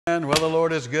Well, the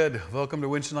Lord is good. Welcome to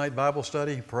Wednesday night Bible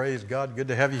study. Praise God. Good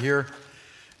to have you here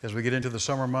as we get into the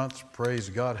summer months. Praise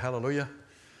God. Hallelujah.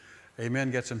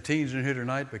 Amen. Got some teens in here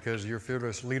tonight because your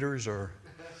fearless leaders are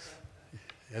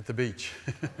at the beach.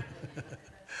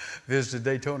 Visited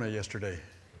Daytona yesterday.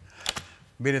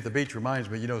 Being at the beach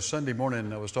reminds me, Sunday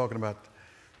morning I was talking about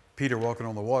Peter walking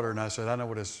on the water, and I said, I know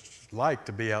what it's like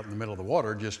to be out in the middle of the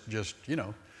water, just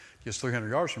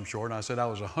 300 yards from shore. And I said I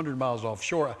was 100 miles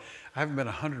offshore. I haven't been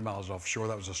 100 miles offshore.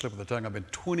 That was a slip of the tongue. I've been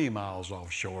 20 miles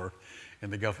offshore in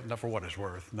the Gulf, not for what it's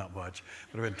worth, not much,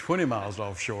 but I've been 20 miles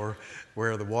offshore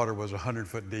where the water was 100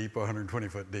 foot deep, 120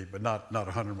 foot deep, but not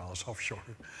 100 miles offshore.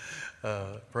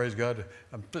 Praise God.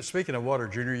 Speaking of water,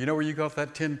 Junior, you know where you got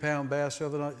that 10-pound bass the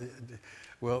other night?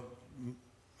 Well,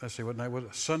 let's see, what night was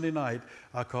it? Sunday night,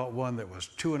 I caught one that was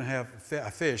a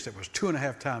fish that was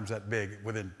 2.5 times that big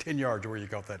within 10 yards of where you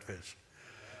caught that fish.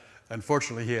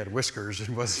 Unfortunately, he had whiskers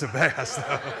and wasn't a bass,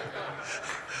 though.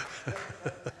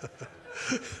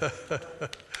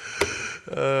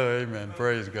 Oh, amen.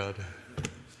 Praise God.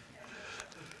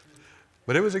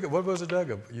 But it was what was it,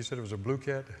 Doug? You said it was a blue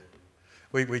cat?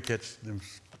 We catch them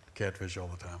catfish all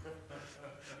the time.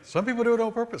 Some people do it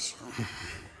on purpose.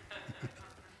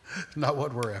 Not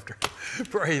what we're after.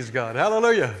 Praise God.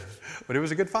 Hallelujah. But it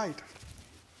was a good fight.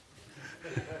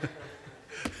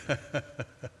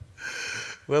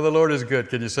 Well, the Lord is good.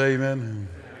 Can you say amen?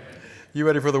 You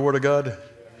ready for the Word of God?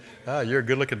 You're a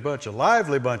good-looking bunch, a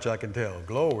lively bunch, I can tell.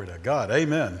 Glory to God.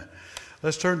 Amen.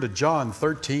 Let's turn to John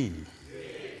 13.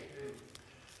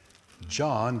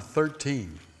 John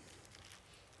 13.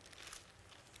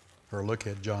 Or look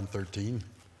at John 13.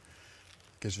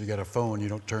 Because if you got a phone, you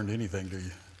don't turn to anything, do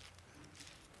you?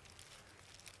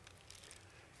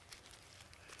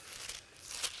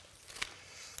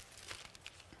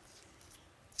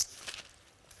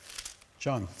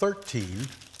 John 13,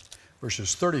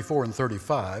 verses 34 and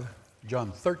 35.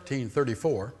 John 13,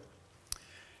 34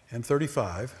 and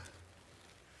 35.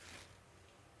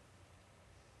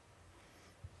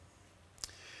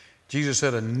 Jesus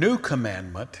said, "A new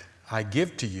commandment I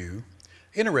give to you."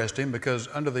 Interesting, because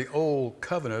under the old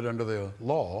covenant, under the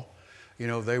law,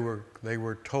 they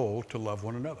were told to love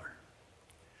one another,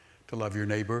 to love your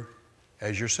neighbor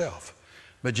as yourself.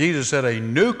 But Jesus said, "A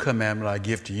new commandment I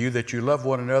give to you, that you love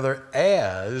one another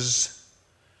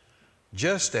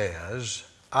just as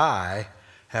I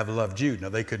have loved you." Now,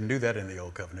 they couldn't do that in the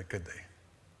old covenant, could they?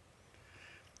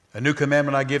 "A new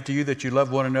commandment I give to you, that you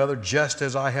love one another just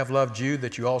as I have loved you,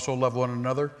 that you also love one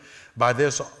another. By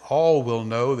this all will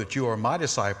know that you are my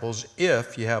disciples,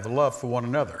 if you have love for one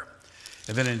another."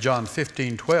 And then in John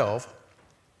 15:12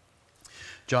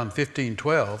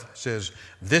 says,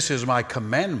 "This is my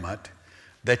commandment,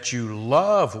 that you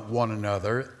love one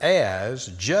another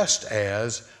just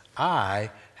as I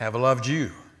have loved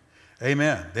you."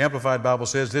 Amen. The Amplified Bible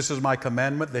says, "This is my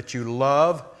commandment, that you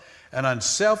love and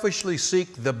unselfishly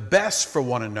seek the best for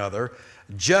one another,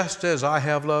 just as I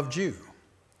have loved you."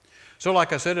 So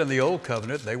like I said, in the Old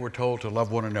Covenant, they were told to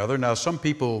love one another. Now, some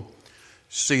people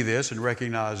see this and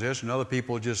recognize this, and other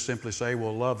people just simply say,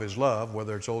 well, love is love,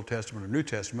 whether it's Old Testament or New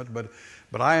Testament. But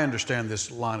I understand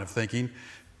this line of thinking.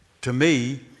 To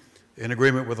me, in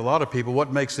agreement with a lot of people,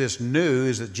 what makes this new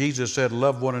is that Jesus said,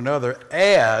 "Love one another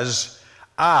as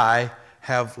I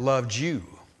have loved you."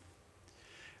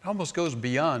 It almost goes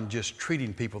beyond just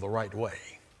treating people the right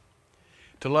way.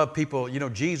 To love people,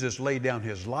 Jesus laid down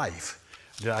his life.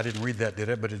 I didn't read that, did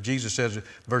I? But Jesus says,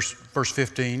 verse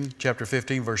 15, chapter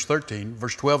 15, verse 13,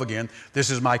 verse 12 again,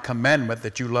 "This is my commandment,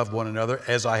 that you love one another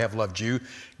as I have loved you.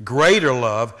 Greater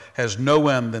love has no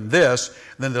one than this,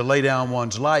 than to lay down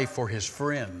one's life for his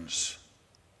friends."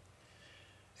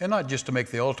 And not just to make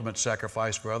the ultimate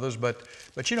sacrifice for others, but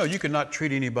you cannot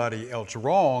treat anybody else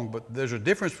wrong, but there's a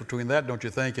difference between that, don't you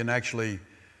think, and actually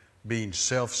being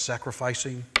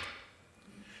self-sacrificing.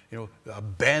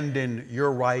 Abandon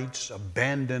your rights,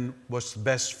 abandon what's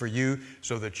best for you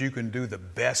so that you can do the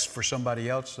best for somebody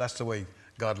else. That's the way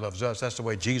God loves us. That's the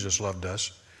way Jesus loved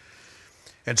us.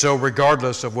 And so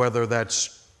regardless of whether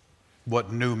that's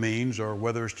what new means or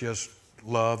whether it's just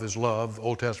love is love,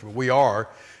 Old Testament, we are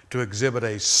to exhibit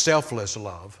a selfless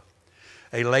love,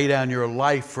 a lay down your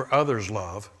life for others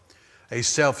love, a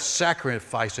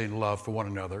self-sacrificing love for one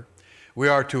another. We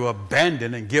are to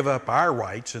abandon and give up our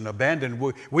rights, and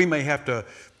we may have to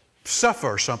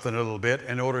suffer something a little bit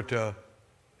in order to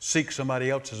seek somebody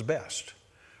else's best,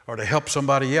 or to help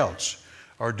somebody else,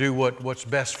 or do what's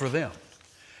best for them.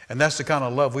 And that's the kind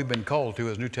of love we've been called to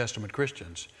as New Testament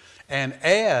Christians. And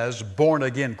as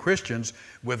born-again Christians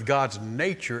with God's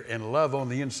nature and love on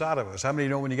the inside of us. How many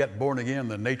know when you got born again,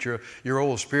 the nature, your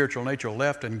old spiritual nature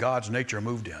left and God's nature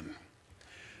moved in?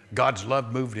 God's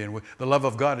love moved in. The love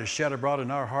of God is shed abroad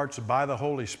in our hearts by the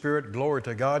Holy Spirit. Glory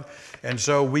to God. And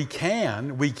so we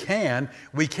can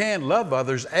love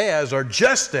others as or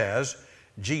just as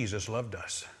Jesus loved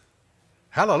us.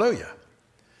 Hallelujah.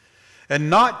 And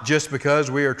not just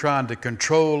because we are trying to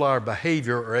control our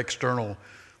behavior or external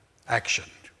action.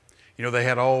 You know, they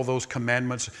had all those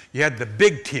commandments. You had the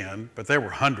big 10, but there were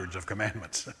hundreds of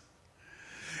commandments.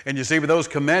 And you see, but those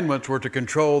commandments were to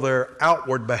control their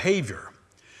outward behavior.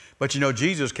 But you know,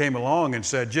 Jesus came along and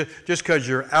said, just because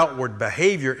your outward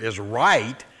behavior is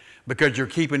right, because you're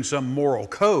keeping some moral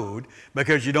code,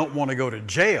 because you don't want to go to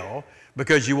jail,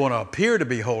 because you want to appear to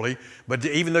be holy, but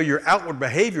even though your outward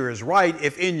behavior is right,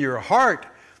 if in your heart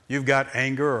you've got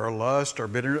anger or lust or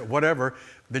bitterness, whatever,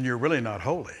 then you're really not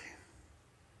holy.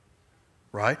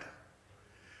 Right?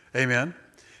 Amen.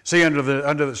 See,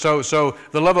 so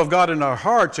the love of God in our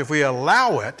hearts, if we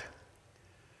allow it,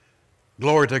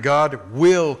 glory to God,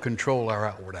 will control our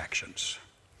outward actions.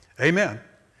 Amen.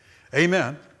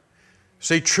 Amen.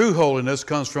 See, true holiness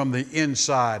comes from the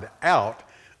inside out,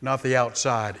 not the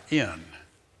outside in.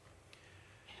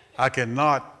 I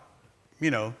cannot,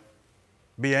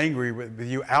 be angry with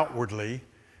you outwardly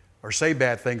or say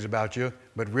bad things about you,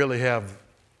 but really have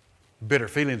bitter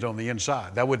feelings on the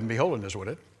inside. That wouldn't be holiness, would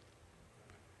it?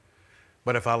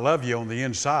 But if I love you on the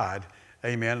inside,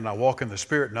 amen, and I walk in the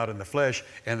Spirit, not in the flesh,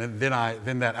 and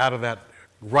then that out of that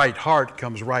right heart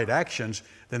comes right actions,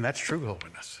 then that's true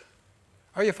holiness.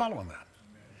 Are you following that?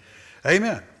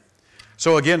 Amen.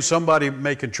 So again, somebody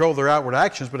may control their outward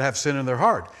actions but have sin in their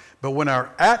heart. But when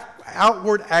our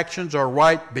outward actions are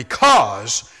right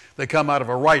because they come out of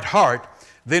a right heart,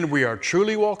 then we are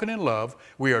truly walking in love,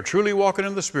 we are truly walking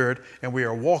in the Spirit, and we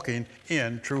are walking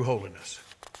in true holiness.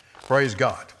 Praise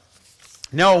God.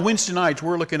 Now, on Wednesday nights,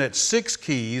 we're looking at 6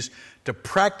 keys to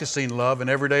practicing love in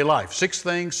everyday life. 6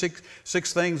 things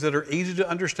that are easy to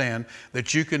understand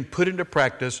that you can put into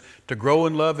practice to grow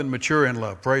in love and mature in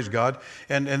love. Praise God.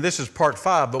 And this is part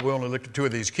 5, but we only looked at 2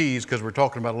 of these keys because we're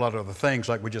talking about a lot of other things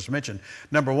like we just mentioned.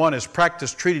 Number 1 is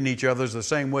practice treating each other the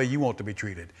same way you want to be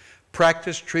treated.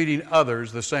 Practice treating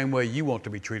others the same way you want to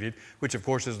be treated, which of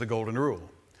course is the golden rule.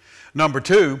 Number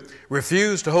 2,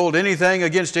 refuse to hold anything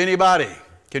against anybody.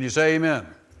 Can you say amen?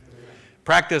 Amen.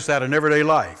 Practice that in everyday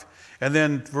life. And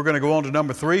then we're going to go on to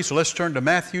number 3. So let's turn to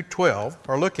Matthew 7,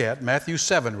 Matthew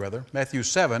 7,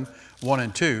 1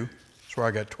 and 2. That's where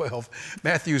I got 12.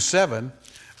 Matthew 7,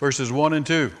 verses 1 and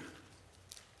 2.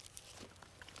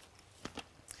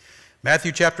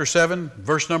 Matthew chapter 7,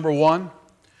 verse number 1.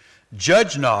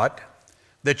 Judge not,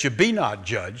 that you be not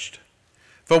judged.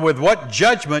 For with what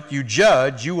judgment you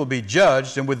judge, you will be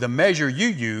judged, and with the measure you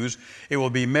use, it will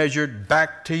be measured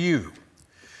back to you.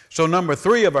 So number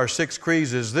 3 of our 6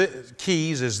 keys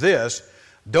is this: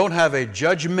 don't have a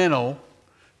judgmental,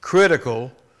 critical,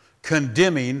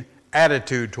 condemning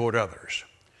attitude toward others.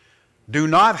 Do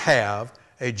not have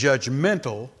a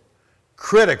judgmental,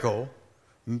 critical,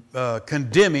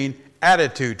 condemning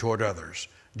attitude toward others.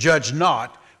 Judge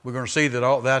not. We're going to see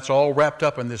that that's all wrapped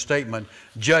up in this statement.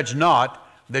 Judge not,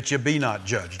 that you be not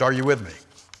judged. Are you with me?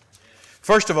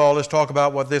 First of all, let's talk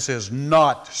about what this is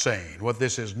not saying. What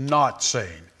this is not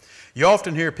saying. You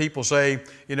often hear people say,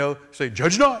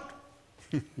 judge not.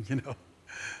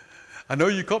 I know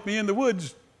you caught me in the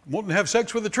woods wanting to have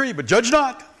sex with a tree, but judge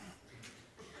not.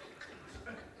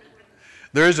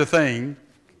 There is a thing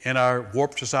in our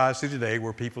warped society today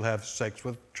where people have sex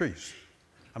with trees.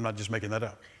 I'm not just making that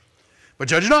up. But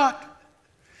judge not.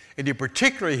 And you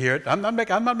particularly hear it. I'm not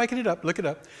making it up. Look it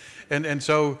up. And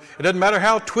so it doesn't matter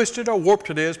how twisted or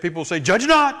warped it is. People say, judge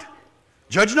not.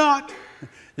 Judge not.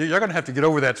 You're going to have to get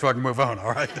over that so I can move on,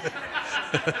 all right?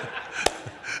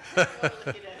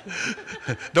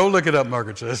 Don't look it up,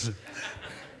 Margaret says.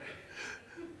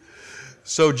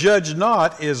 So judge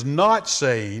not is not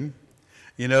saying,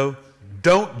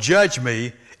 don't judge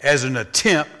me as an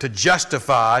attempt to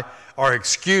justify or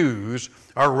excuse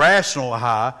or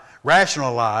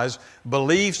rationalize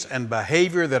beliefs and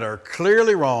behavior that are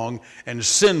clearly wrong and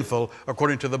sinful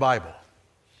according to the Bible.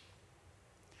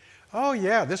 Oh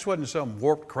yeah, this wasn't some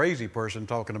warped, crazy person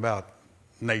talking about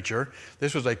nature.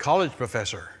 This was a college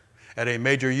professor at a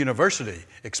major university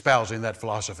espousing that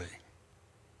philosophy.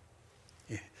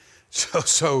 Yeah.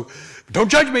 So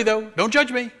don't judge me though. Don't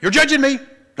judge me. You're judging me.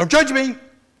 Don't judge me.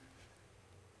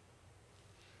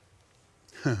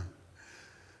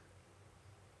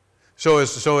 So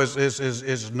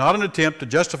it's not an attempt to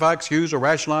justify, excuse, or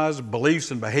rationalize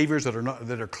beliefs and behaviors that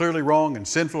are clearly wrong and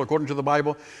sinful according to the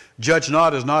Bible. Judge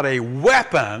not is not a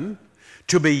weapon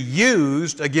to be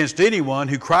used against anyone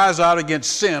who cries out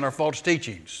against sin or false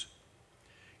teachings.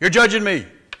 You're judging me.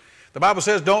 The Bible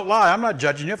says don't lie. I'm not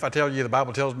judging you if I tell you the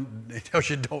Bible tells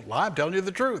you don't lie. I'm telling you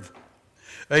the truth.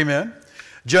 Amen.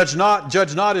 Judge not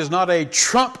is not a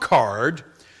trump card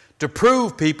to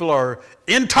prove people are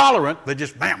intolerant. They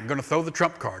just, bam, I'm going to throw the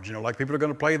trump card. You know, like people are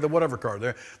going to play the whatever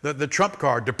card. The trump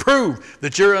card to prove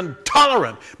that you're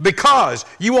intolerant because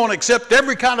you won't accept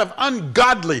every kind of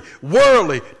ungodly,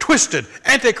 worldly, twisted,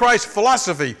 antichrist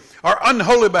philosophy or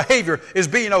unholy behavior is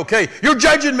being okay. You're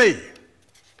judging me.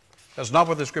 That's not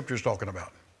what the Scripture is talking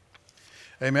about.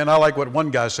 Amen. I like what one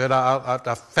guy said. I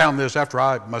found this after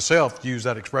I myself used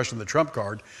that expression, the trump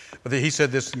card. But he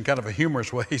said this in kind of a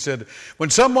humorous way. He said,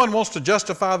 when someone wants to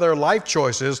justify their life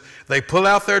choices, they pull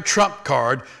out their trump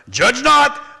card, judge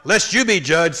not, lest you be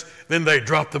judged, then they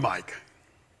drop the mic.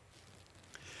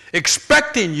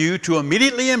 Expecting you to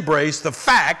immediately embrace the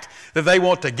fact that they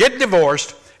want to get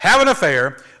divorced, have an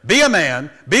affair, be a man,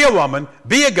 be a woman,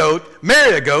 be a goat,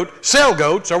 marry a goat, sell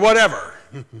goats, or whatever.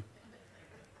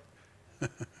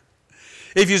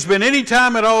 If you spend any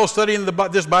time at all studying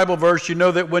this Bible verse, you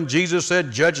know that when Jesus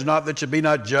said, judge not that you be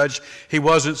not judged, he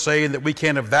wasn't saying that we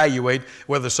can't evaluate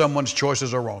whether someone's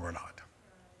choices are wrong or not.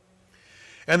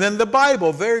 And then the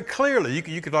Bible very clearly,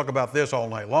 you can talk about this all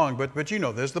night long, but you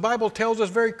know this, the Bible tells us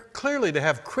very clearly to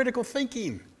have critical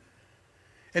thinking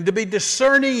and to be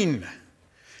discerning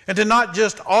and to not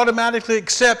just automatically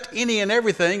accept any and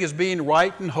everything as being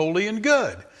right and holy and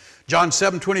good. John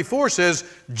 7:24 says,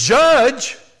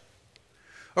 judge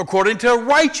according to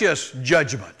righteous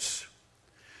judgments.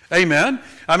 Amen.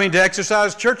 I mean, to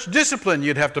exercise church discipline,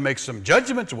 you'd have to make some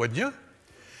judgments, wouldn't you?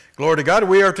 Glory to God.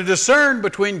 We are to discern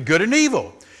between good and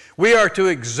evil. We are to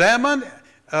examine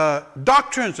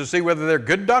doctrines to see whether they're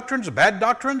good doctrines or bad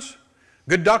doctrines.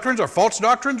 Good doctrines or false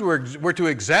doctrines. We're to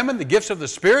examine the gifts of the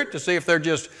Spirit to see if they're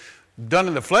just done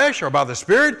in the flesh or by the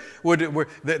Spirit. We're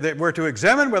to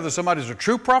examine whether somebody's a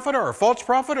true prophet or a false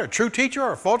prophet or a true teacher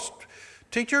or a false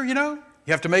teacher, you know.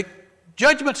 You have to make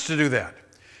judgments to do that.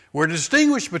 We're to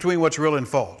distinguish between what's real and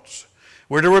false.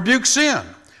 We're to rebuke sin.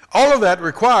 All of that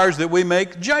requires that we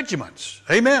make judgments.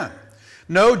 Amen.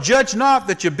 No, judge not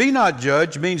that you be not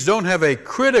judged means don't have a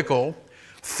critical,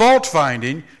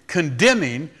 fault-finding,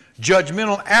 condemning,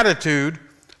 judgmental attitude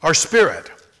or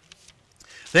spirit.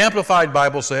 The Amplified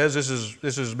Bible says, this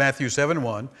is Matthew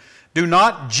 7:1, do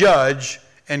not judge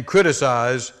and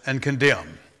criticize and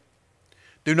condemn.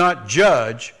 Do not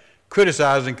judge,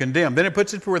 criticize, and condemn. Then it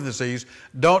puts in parentheses,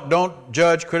 don't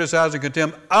judge, criticize, and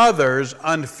condemn others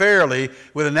unfairly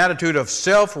with an attitude of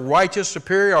self-righteous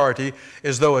superiority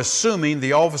as though assuming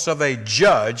the office of a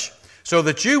judge so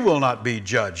that you will not be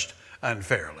judged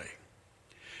unfairly.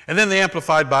 And then the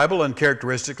Amplified Bible,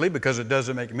 uncharacteristically, because it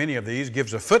doesn't make many of these,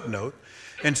 gives a footnote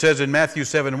and says in Matthew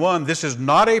 7:1, this is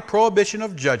not a prohibition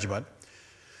of judgment,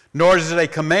 nor is it a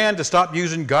command to stop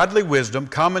using godly wisdom,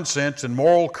 common sense, and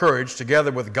moral courage together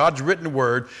with God's written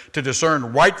word to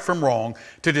discern right from wrong,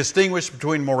 to distinguish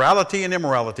between morality and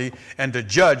immorality, and to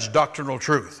judge doctrinal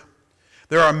truth.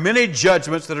 There are many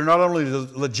judgments that are not only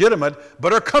legitimate,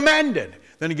 but are commanded.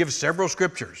 Then he gives several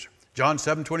scriptures. John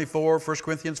 7:24, 1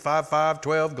 Corinthians 5:5,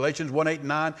 12, Galatians 1:8 and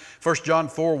 9, 1 John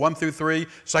 4, 1 through 3,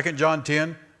 2 John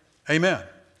 10. Amen.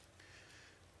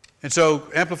 And so,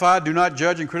 Amplified, do not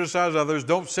judge and criticize others.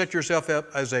 Don't set yourself up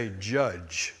as a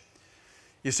judge.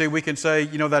 You see, we can say,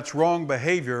 you know, that's wrong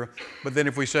behavior, but then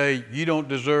if we say, you don't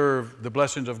deserve the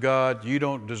blessings of God, you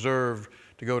don't deserve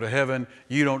to go to heaven,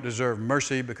 you don't deserve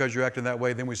mercy because you're acting that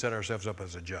way, then we set ourselves up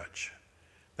as a judge.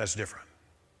 That's different.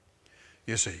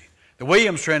 You see, the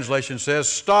Williams translation says,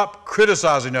 stop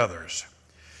criticizing others.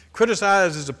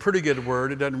 Criticize is a pretty good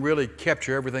word. It doesn't really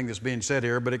capture everything that's being said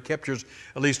here, but it captures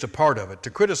at least a part of it. To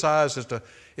criticize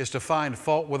is to find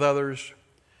fault with others,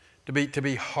 to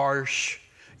be harsh,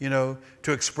 you know,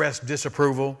 to express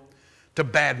disapproval, to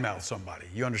badmouth somebody.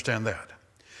 You understand that?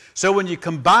 So when you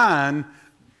combine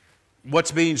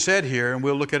what's being said here, and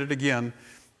we'll look at it again,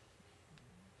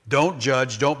 don't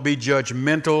judge, don't be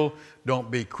judgmental, don't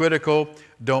be critical,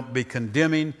 don't be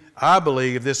condemning. I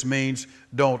believe this means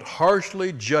don't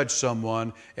harshly judge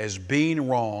someone as being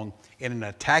wrong in an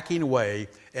attacking way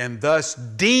and thus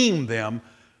deem them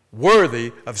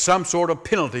worthy of some sort of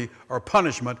penalty or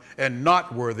punishment and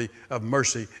not worthy of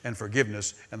mercy and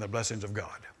forgiveness and the blessings of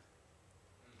God.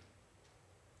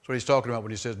 That's what he's talking about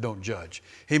when he says don't judge.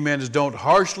 He means don't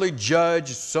harshly judge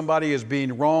somebody as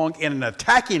being wrong in an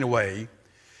attacking way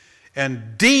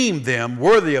and deem them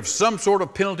worthy of some sort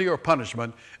of penalty or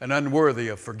punishment and unworthy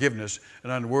of forgiveness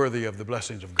and unworthy of the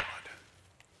blessings of God.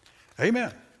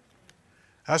 Amen.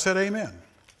 I said amen.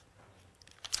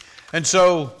 And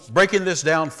so, breaking this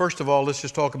down, first of all, let's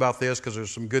just talk about this because there's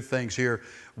some good things here.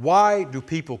 Why do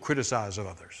people criticize of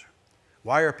others?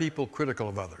 Why are people critical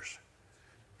of others?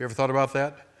 You ever thought about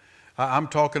that? I'm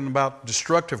talking about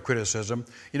destructive criticism.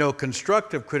 You know,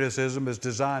 constructive criticism is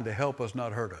designed to help us,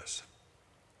 not hurt us.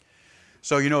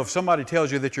 So, you know, if somebody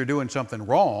tells you that you're doing something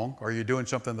wrong or you're doing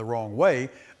something the wrong way,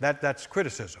 that's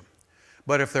criticism.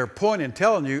 But if they're pointing and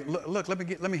telling you, look, let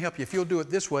me help you. If you'll do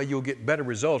it this way, you'll get better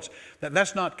results.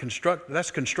 That's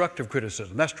constructive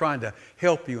criticism. That's trying to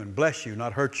help you and bless you,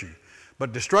 not hurt you.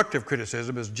 But destructive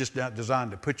criticism is just designed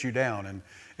to put you down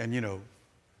and you know,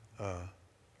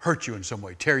 hurt you in some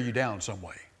way, tear you down some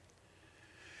way.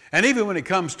 And even when it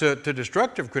comes to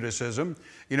destructive criticism,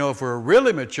 you know, if we're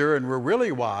really mature and we're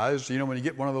really wise, you know, when you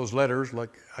get one of those letters,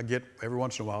 like I get every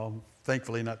once in a while,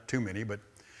 thankfully not too many, but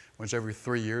once every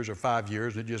 3 years or 5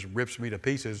 years, it just rips me to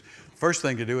pieces. First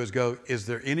thing to do is go, is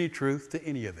there any truth to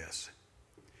any of this?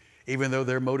 Even though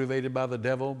they're motivated by the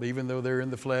devil, even though they're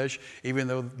in the flesh, even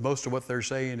though most of what they're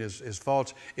saying is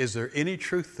false, is there any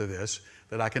truth to this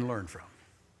that I can learn from?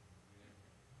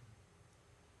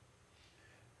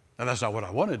 Now, that's not what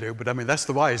I want to do, but I mean, that's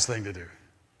the wise thing to do,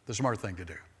 the smart thing to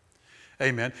do.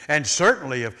 Amen. And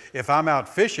certainly if I'm out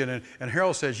fishing and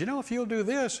Harold says, you know, if you'll do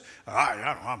this,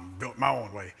 I'm doing it my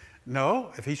own way.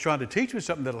 No, if he's trying to teach me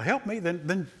something that'll help me,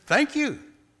 then thank you.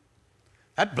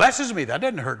 That blesses me. That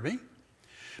doesn't hurt me.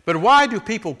 But why do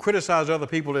people criticize other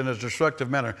people in a destructive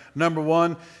manner? Number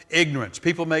one, ignorance.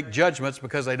 People make judgments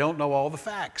because they don't know all the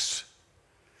facts.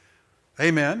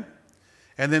 Amen.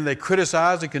 And then they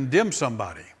criticize and condemn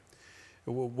somebody.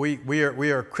 We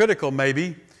are critical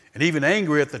maybe and even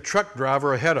angry at the truck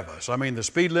driver ahead of us. I mean, the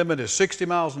speed limit is 60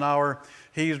 miles an hour.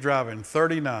 He's driving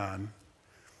 39.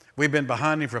 We've been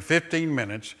behind him for 15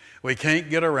 minutes. We can't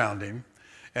get around him.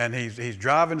 And he's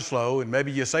driving slow, and maybe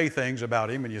you say things about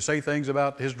him, and you say things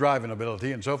about his driving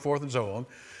ability, and so forth and so on.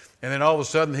 And then all of a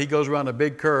sudden, he goes around a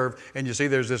big curve, and you see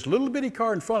there's this little bitty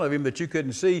car in front of him that you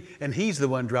couldn't see, and he's the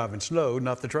one driving slow,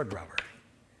 not the truck driver.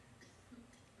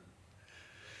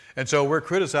 And so we're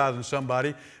criticizing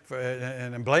somebody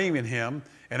and blaming him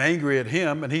and angry at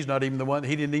him, and he's not even the one,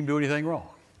 he didn't even do anything wrong.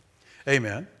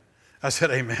 Amen. I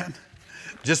said amen.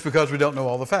 Just because we don't know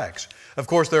all the facts. Of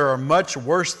course, there are much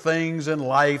worse things in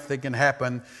life that can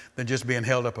happen than just being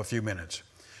held up a few minutes.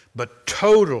 But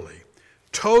totally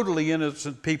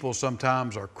innocent people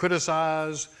sometimes are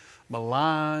criticized,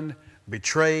 maligned,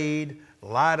 betrayed,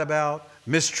 lied about,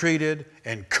 mistreated,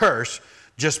 and cursed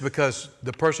just because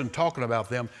the person talking about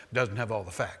them doesn't have all the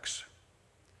facts.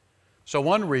 So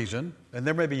one reason, and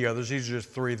there may be others, these are just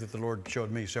three that the Lord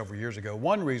showed me several years ago.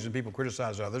 One reason people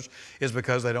criticize others is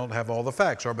because they don't have all the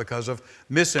facts or because of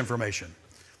misinformation.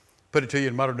 Put it to you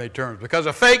in modern day terms, because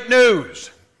of fake news.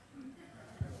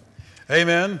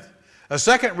 Amen. A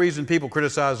second reason people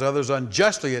criticize others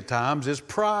unjustly at times is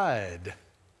pride.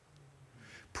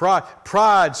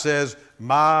 Pride says,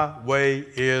 my way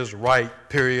is right,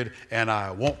 period, and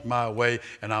I want my way,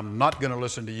 and I'm not going to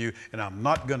listen to you, and I'm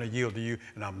not going to yield to you,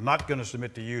 and I'm not going to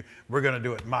submit to you. We're going to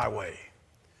do it my way.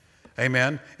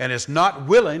 Amen. And it's not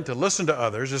willing to listen to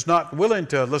others. It's not willing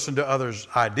to listen to others'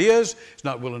 ideas. It's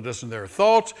not willing to listen to their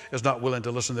thoughts. It's not willing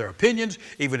to listen to their opinions,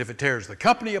 even if it tears the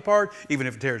company apart, even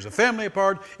if it tears the family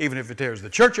apart, even if it tears the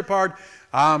church apart.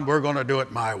 We're going to do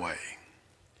it my way.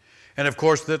 And of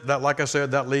course, that, like I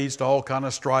said, that leads to all kind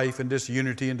of strife and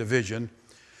disunity and division.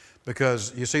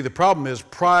 Because you see, the problem is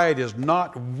pride is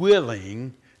not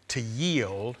willing to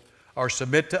yield or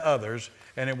submit to others,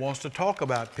 and it wants to talk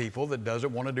about people that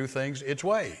doesn't want to do things its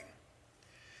way.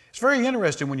 It's very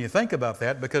interesting when you think about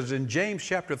that, because in James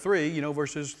chapter 3, you know,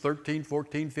 verses 13,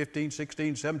 14, 15,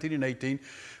 16, 17, and 18,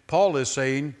 Paul is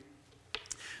saying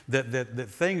that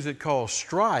things that cause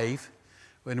strife,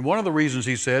 and one of the reasons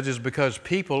he says is because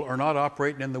people are not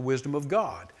operating in the wisdom of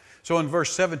God. So in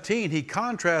verse 17, he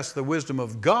contrasts the wisdom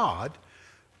of God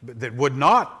that would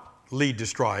not lead to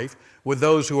strife with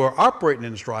those who are operating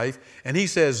in strife. And he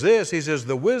says this, he says,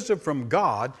 the wisdom from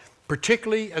God,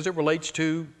 particularly as it relates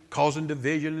to causing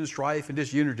division and strife and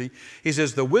disunity, he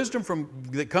says the wisdom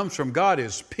that comes from God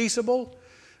is peaceable,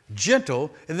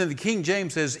 gentle, and then the King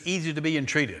James says easy to be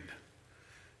entreated.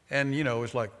 And you know,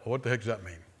 it's like, well, what the heck does that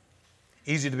mean?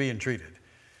 Easy to be entreated.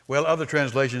 Well, other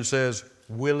translation says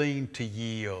willing to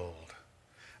yield.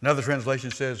 Another translation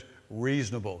says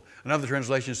reasonable. Another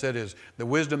translation said is the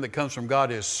wisdom that comes from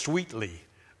God is sweetly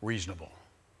reasonable.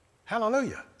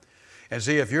 Hallelujah. And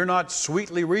see, if you're not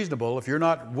sweetly reasonable, if you're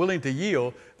not willing to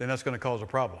yield, then that's going to cause a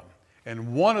problem.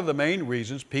 And one of the main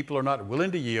reasons people are not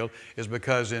willing to yield is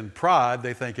because in pride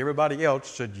they think everybody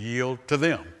else should yield to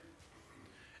them.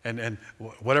 And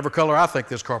whatever color I think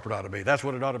this carpet ought to be, that's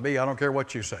what it ought to be. I don't care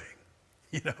what you say,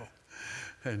 you know.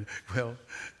 And well,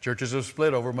 churches have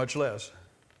split over much less.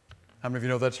 How many of you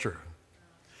know that's true?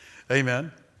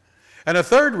 Amen. And a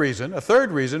third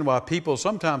reason why people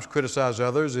sometimes criticize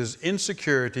others is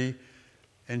insecurity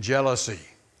and jealousy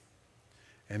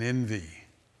and envy.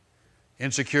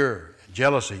 Insecure,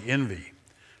 jealousy, envy.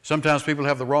 Sometimes people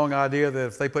have the wrong idea that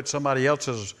if they put somebody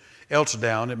else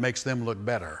down, it makes them look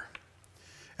better.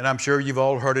 And I'm sure you've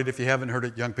all heard it. If you haven't heard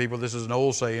it, young people, this is an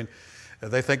old saying.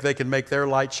 They think they can make their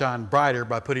light shine brighter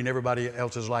by putting everybody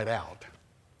else's light out.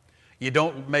 You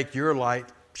don't make your light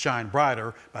shine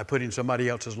brighter by putting somebody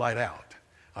else's light out.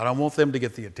 I don't want them to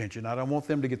get the attention. I don't want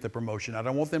them to get the promotion. I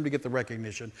don't want them to get the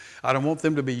recognition. I don't want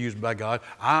them to be used by God.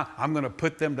 I'm going to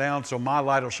put them down so my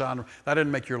light will shine. That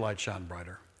doesn't make your light shine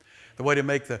brighter. The way to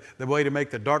make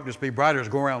the darkness be brighter is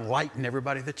go around lighting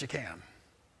everybody that you can.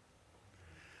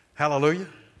 Hallelujah.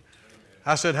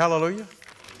 I said hallelujah.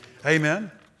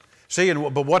 Amen. See,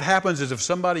 but what happens is if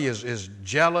somebody is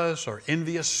jealous or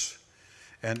envious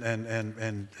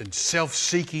and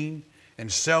self-seeking and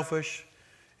selfish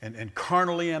and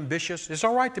carnally ambitious, it's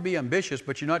all right to be ambitious,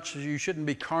 but you shouldn't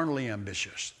be carnally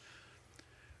ambitious.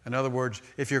 In other words,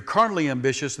 if you're carnally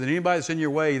ambitious, then anybody that's in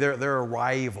your way, they're a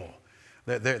rival.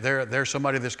 They're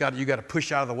somebody that's you got to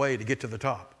push out of the way to get to the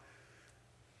top.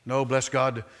 No, bless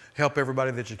God, help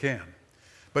everybody that you can.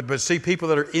 But see, people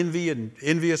that are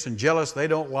envious and jealous, they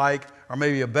don't like, or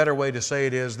maybe a better way to say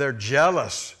it is, they're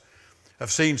jealous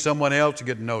of seeing someone else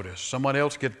get noticed, someone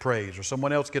else get praised, or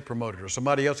someone else get promoted, or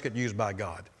somebody else get used by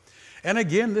God. And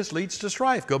again, this leads to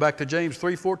strife. Go back to James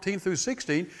 3:14 through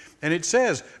 16, and it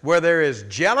says, where there is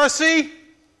jealousy,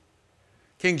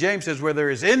 King James says, where there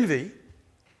is envy,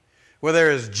 where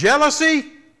there is jealousy,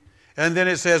 and then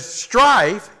it says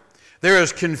strife, there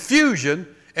is confusion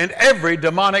and every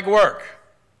demonic work.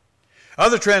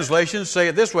 Other translations say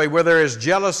it this way, where there is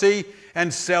jealousy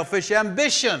and selfish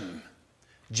ambition.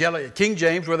 King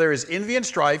James, where there is envy and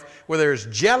strife, where there is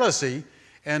jealousy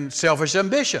and selfish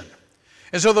ambition.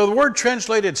 And so the word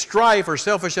translated strife or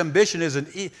selfish ambition is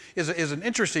an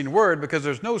interesting word because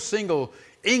there's no single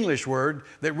English word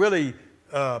that really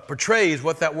portrays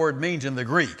what that word means in the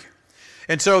Greek.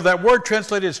 And so that word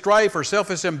translated strife or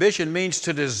selfish ambition means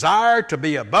to desire to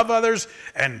be above others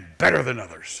and better than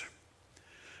others.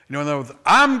 You know, in other words,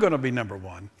 I'm going to be number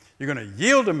one. You're going to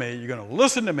yield to me. You're going to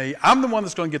listen to me. I'm the one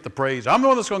that's going to get the praise. I'm the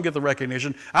one that's going to get the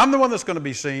recognition. I'm the one that's going to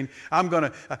be seen. I'm going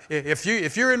to, if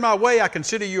you're in my way, I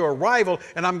consider you a rival,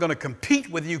 and I'm going to compete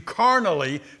with you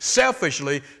carnally,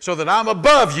 selfishly, so that I'm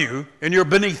above you and you're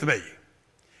beneath me.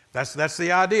 That's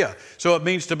the idea. So it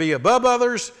means to be above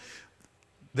others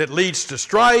that leads to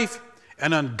strife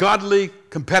and ungodly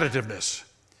competitiveness.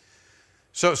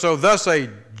 So thus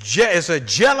it's a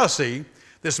jealousy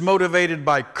that's motivated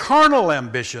by carnal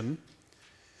ambition.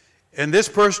 And this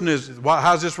person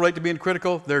how does this relate to being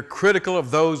critical? They're critical of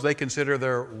those they consider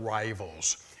their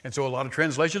rivals. And so a lot of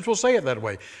translations will say it that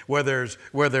way, where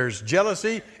there's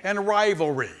jealousy and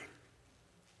rivalry,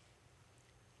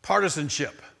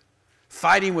 partisanship,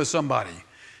 fighting with somebody,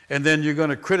 and then you're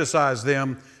going to criticize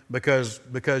them because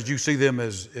you see them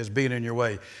as being in your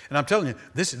way. And I'm telling you,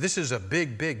 this is a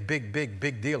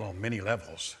big deal on many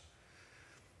levels.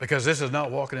 Because this is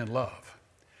not walking in love.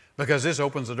 Because this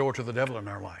opens the door to the devil in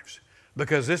our lives.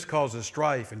 Because this causes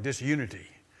strife and disunity.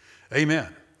 Amen.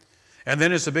 And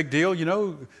then it's a big deal. You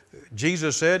know,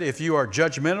 Jesus said, if you are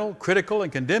judgmental, critical,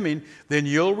 and condemning, then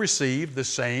you'll receive the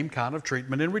same kind of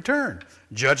treatment in return.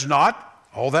 Judge not.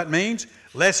 All that means,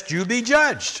 lest you be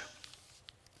judged.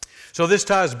 So this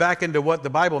ties back into what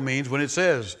the Bible means when it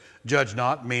says, judge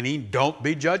not, meaning don't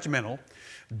be judgmental,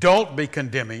 don't be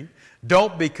condemning,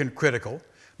 don't be critical.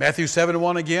 Matthew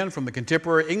 7:1 again from the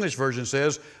Contemporary English Version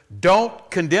says, don't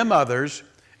condemn others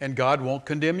and God won't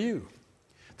condemn you.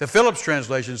 The Phillips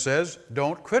translation says,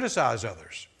 don't criticize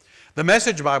others. The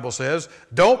Message Bible says,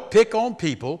 don't pick on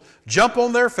people, jump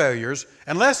on their failures,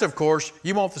 unless, of course,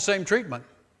 you want the same treatment.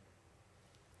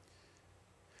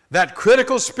 That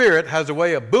critical spirit has a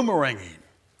way of boomeranging.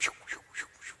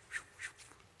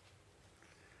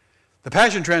 The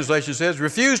Passion Translation says,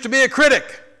 refuse to be a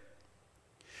critic.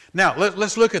 Now,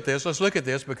 let's look at this. Let's look at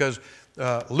this because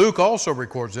Luke also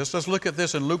records this. Let's look at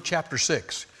this in Luke chapter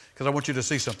 6 because I want you to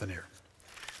see something here.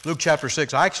 Luke chapter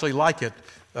 6. I actually like it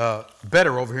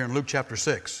better over here in Luke chapter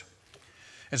 6.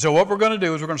 And so what we're going to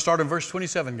do is we're going to start in verse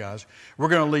 27, guys. We're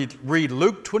going to read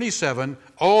Luke 27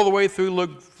 all the way through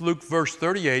Luke verse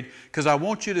 38, because I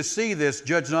want you to see this,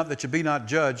 judge not that you be not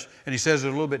judged. And he says it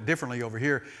a little bit differently over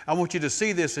here. I want you to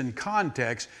see this in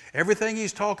context. Everything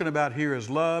he's talking about here is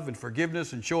love and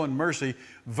forgiveness and showing mercy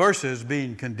versus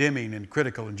being condemning and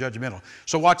critical and judgmental.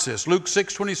 So watch this. Luke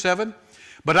 6:27.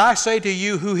 But I say to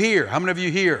you who hear, how many of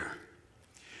you hear?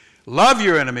 Love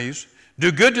your enemies,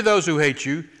 do good to those who hate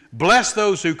you, bless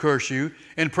those who curse you,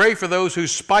 and pray for those who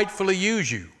spitefully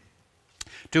use you.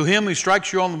 To him who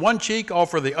strikes you on one cheek,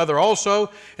 offer the other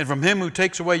also, and from him who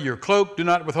takes away your cloak, do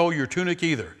not withhold your tunic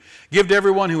either. Give to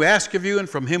everyone who asks of you, and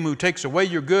from him who takes away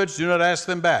your goods, do not ask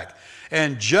them back.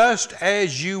 And just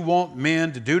as you want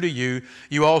men to do to you,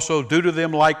 you also do to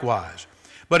them likewise.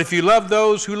 But if you love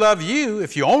those who love you,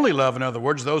 if you only love, in other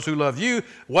words, those who love you,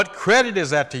 what credit is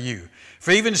that to you?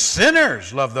 For even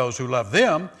sinners love those who love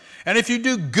them. And if you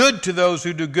do good to those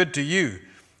who do good to you,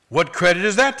 what credit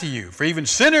is that to you? For even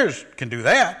sinners can do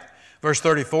that. Verse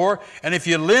 34, and if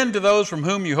you lend to those from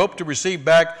whom you hope to receive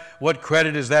back, what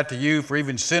credit is that to you? For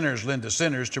even sinners lend to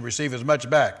sinners to receive as much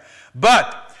back.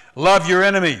 But love your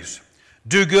enemies,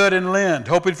 do good and lend,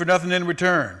 hoping for nothing in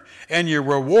return. And your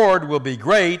reward will be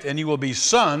great, and you will be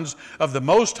sons of the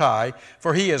Most High,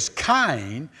 for he is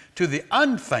kind to the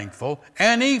unthankful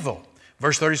and evil.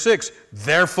 Verse 36,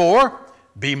 therefore,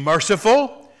 be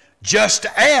merciful, just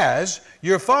as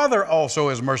your Father also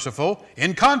is merciful.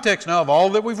 In context now of all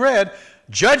that we've read,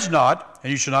 judge not,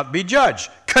 and you shall not be judged.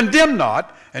 Condemn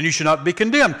not, and you shall not be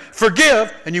condemned.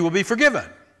 Forgive, and you will be forgiven.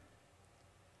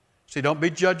 See, don't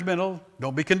be judgmental.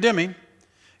 Don't be condemning.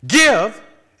 Give,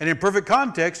 and in perfect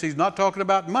context, he's not talking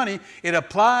about money. It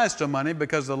applies to money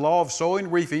because the law of sowing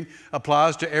and reaping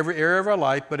applies to every area of our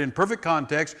life. But in perfect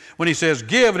context, when he says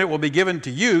give, and it will be given to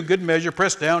you, good measure,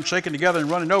 pressed down, shaken together, and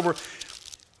running over,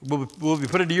 will be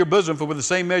put into your bosom, for with the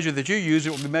same measure that you use, it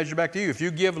will be measured back to you. If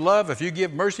you give love, if you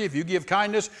give mercy, if you give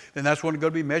kindness, then that's when it's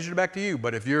going to be measured back to you.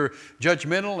 But if you're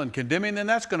judgmental and condemning, then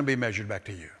that's going to be measured back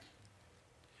to you.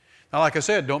 Now, like I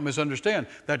said, don't misunderstand.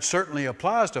 That certainly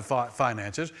applies to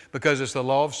finances because it's the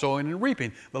law of sowing and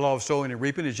reaping. The law of sowing and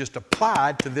reaping is just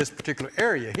applied to this particular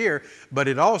area here, but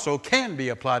it also can be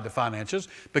applied to finances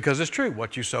because it's true.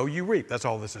 What you sow, you reap. That's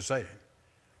all this is saying.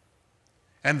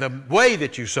 And the way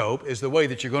that you sow is the way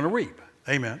that you're going to reap.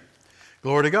 Amen.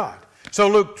 Glory to God.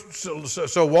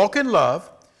 So walk in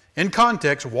love. In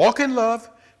context, walk in love.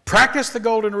 Practice the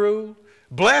golden rule.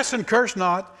 Bless and curse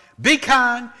not. Be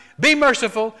kind, be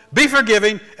merciful, be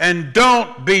forgiving, and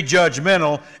don't be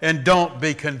judgmental, and don't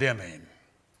be condemning.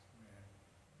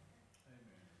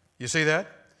 You see that?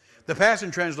 The Passion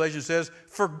Translation says,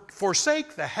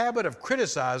 forsake the habit of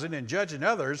criticizing and judging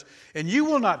others, and you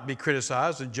will not be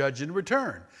criticized and judged in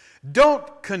return.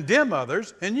 Don't condemn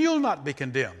others, and you'll not be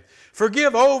condemned.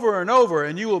 Forgive over and over,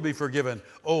 and you will be forgiven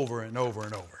over and over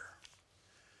and over.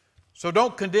 So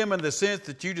don't condemn in the sense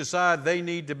that you decide they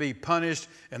need to be punished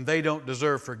and they don't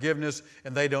deserve forgiveness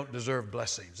and they don't deserve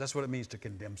blessings. That's what it means to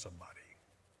condemn somebody.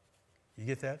 You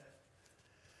get that?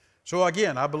 So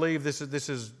again, I believe this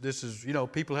is, you know,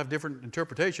 people have different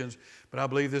interpretations, but I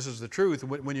believe this is the truth.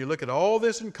 When you look at all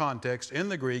this in context, in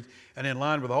the Greek, and in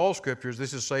line with all scriptures,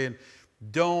 this is saying,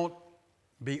 don't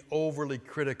be overly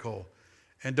critical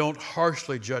and don't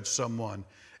harshly judge someone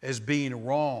as being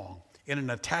wrong in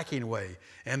an attacking way,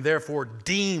 and therefore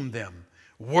deem them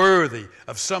worthy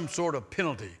of some sort of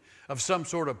penalty, of some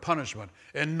sort of punishment,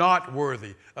 and not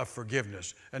worthy of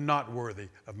forgiveness, and not worthy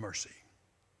of mercy.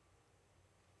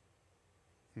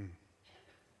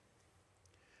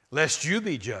 Lest you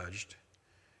be judged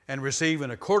and receive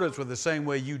in accordance with the same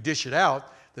way you dish it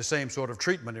out, the same sort of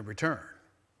treatment in return.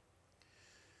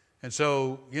 And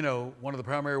so, you know, one of the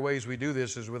primary ways we do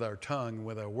this is with our tongue,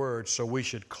 with our words, so we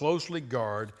should closely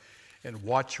guard and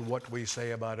watch what we say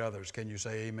about others. Can you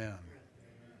say amen? Amen?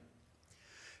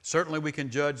 Certainly we can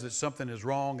judge that something is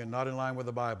wrong and not in line with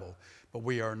the Bible, but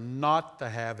we are not to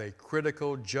have a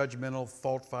critical, judgmental,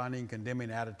 fault-finding,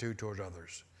 condemning attitude towards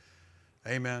others.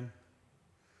 Amen?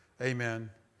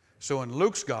 Amen. So in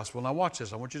Luke's gospel, now watch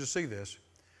this, I want you to see this.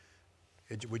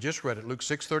 We just read it, Luke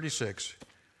 6:36.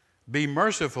 Be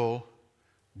merciful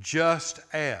just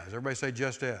as. Everybody say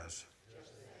just as.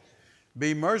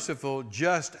 Be merciful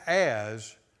just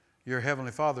as your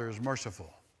Heavenly Father is merciful.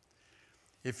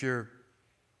 If you're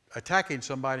attacking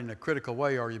somebody in a critical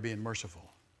way, are you being merciful?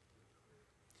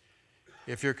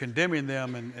 If you're condemning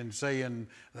them and saying,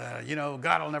 you know,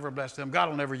 God will never bless them, God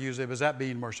will never use them, is that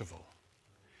being merciful?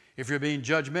 If you're being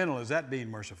judgmental, is that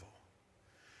being merciful?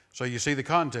 So you see the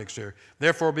context here.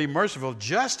 Therefore be merciful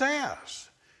just as.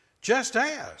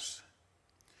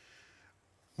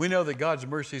 We know that God's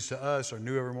mercies to us are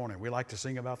new every morning. We like to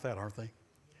sing about that, aren't they?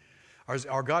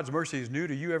 Are God's mercies new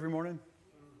to you every morning?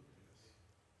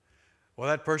 Well,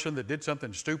 that person that did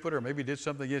something stupid or maybe did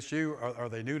something against you, are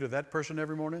they new to that person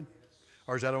every morning?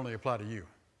 Or does that only apply to you?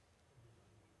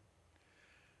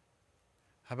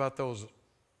 How about those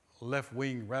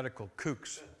left-wing radical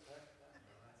kooks?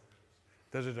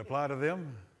 Does it apply to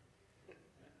them?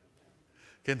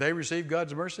 Can they receive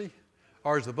God's mercy?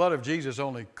 Or does the blood of Jesus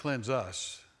only cleanse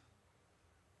us?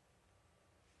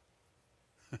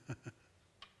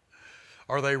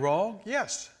 Are they wrong?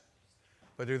 Yes.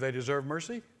 But do they deserve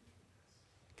mercy?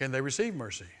 Can they receive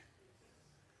mercy?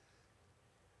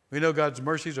 We know God's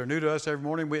mercies are new to us every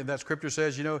morning. And that scripture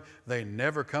says, they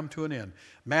never come to an end.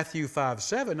 Matthew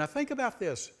 5:7. Now think about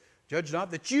this. Judge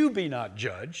not that you be not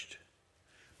judged.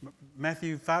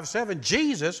 Matthew 5:7.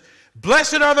 Jesus,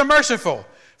 blessed are the merciful,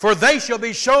 for they shall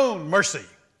be shown mercy.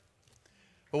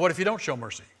 But what if you don't show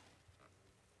mercy?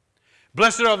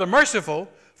 Blessed are the merciful,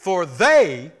 for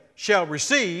they shall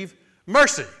receive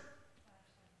mercy.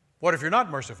 What if you're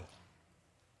not merciful?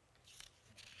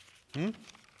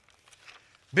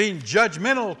 Being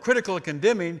judgmental, critical, and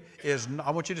condemning is, I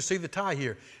want you to see the tie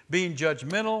here. Being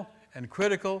judgmental and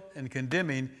critical and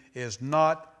condemning is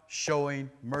not showing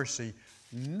mercy,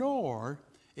 nor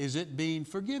is it being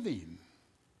forgiving.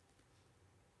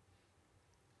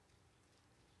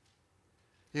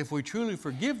 If we truly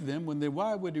forgive them,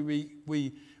 why would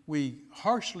we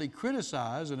harshly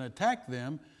criticize and attack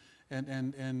them and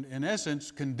in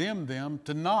essence condemn them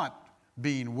to not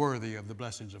being worthy of the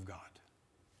blessings of God?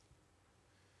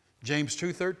 James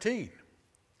 2:13.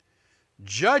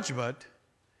 Judgment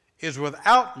is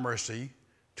without mercy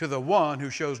to the one who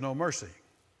shows no mercy.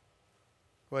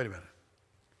 Wait a minute.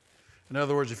 In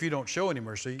other words, if you don't show any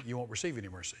mercy, you won't receive any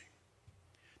mercy.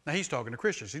 Now, he's talking to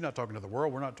Christians. He's not talking to the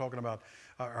world. We're not talking about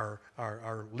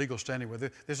our legal standing with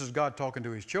it. This is God talking to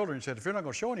his children. He said, if you're not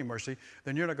going to show any mercy,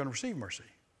 then you're not going to receive mercy.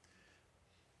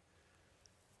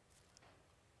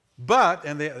 But,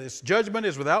 and this judgment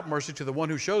is without mercy to the one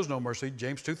who shows no mercy,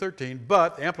 James 2:13,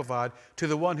 but, amplified, to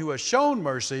the one who has shown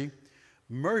mercy,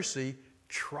 mercy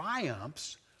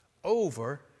triumphs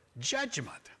over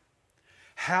judgment.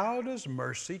 How does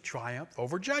mercy triumph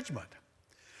over judgment?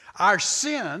 Our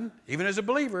sin, even as a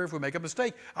believer, if we make a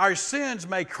mistake, our sins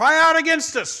may cry out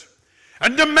against us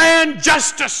and demand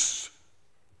justice.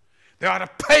 They ought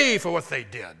to pay for what they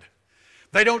did.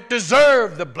 They don't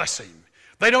deserve the blessing.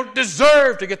 They don't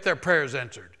deserve to get their prayers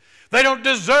answered. They don't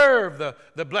deserve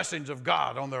the blessings of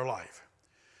God on their life.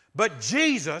 But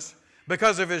Jesus,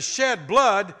 because of his shed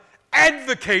blood,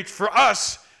 advocates for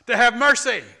us to have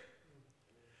mercy.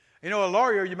 A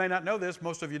lawyer, you may not know this,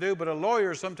 most of you do, but a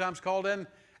lawyer is sometimes called an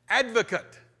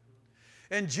advocate.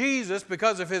 And Jesus,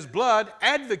 because of his blood,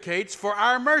 advocates for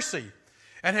our mercy.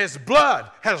 And his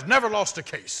blood has never lost a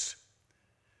case.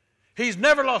 He's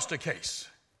never lost a case.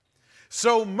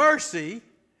 So mercy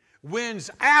wins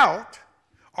out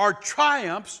or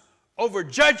triumphs over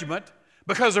judgment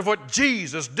because of what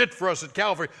Jesus did for us at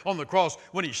Calvary on the cross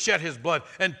when he shed his blood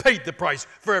and paid the price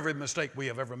for every mistake we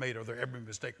have ever made or every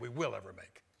mistake we will ever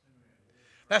make.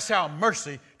 That's how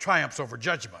mercy triumphs over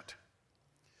judgment.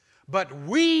 But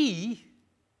we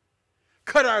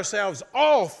cut ourselves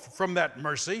off from that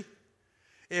mercy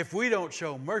if we don't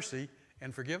show mercy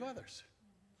and forgive others.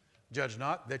 Judge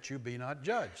not that you be not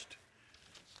judged.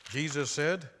 Jesus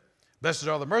said, blessed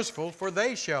are the merciful, for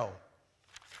they shall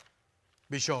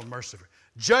be shown mercy.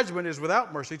 Judgment is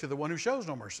without mercy to the one who shows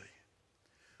no mercy.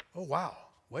 Oh, wow.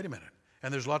 Wait a minute.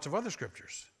 And there's lots of other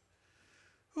scriptures.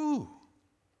 Ooh.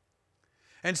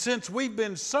 And since we've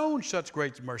been shown such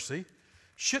great mercy,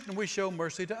 shouldn't we show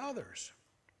mercy to others?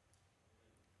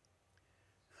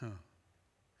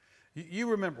 You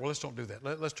remember, well, let's don't do that.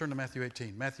 Let's turn to Matthew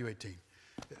 18. Matthew 18.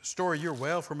 A story you're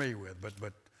well familiar with,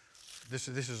 but this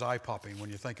is eye-popping when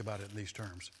you think about it in these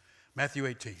terms. Matthew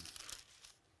 18.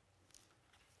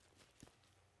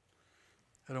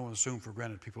 I don't want to assume for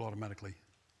granted people automatically.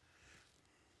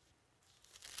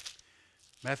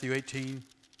 Matthew 18,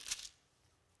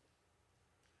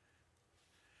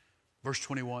 verse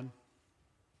 21.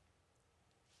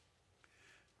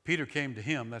 Peter came to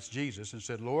him, that's Jesus, and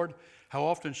said, Lord, how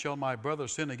often shall my brother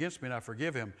sin against me and I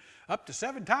forgive him? Up to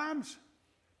 7 times?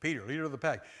 Peter, leader of the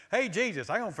pack. Hey, Jesus,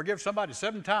 I'm going to forgive somebody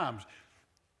 7 times.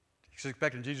 He's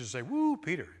expecting Jesus to say, woo,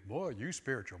 Peter, boy, you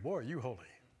spiritual, boy, you holy.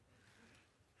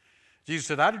 Jesus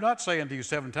said, I do not say unto you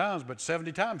 7 times, but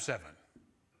 70 times 7.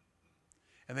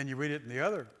 And then you read it in the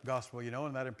other gospel,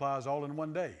 and that implies all in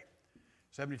one day.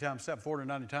 70 times 7,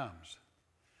 490 times.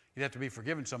 You'd have to be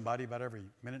forgiving somebody about every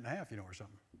minute and a half, or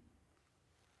something.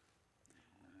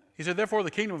 He said, therefore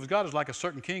the kingdom of God is like a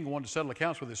certain king who wanted to settle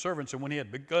accounts with his servants, and when he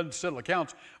had begun to settle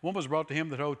accounts, one was brought to him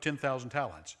that owed 10,000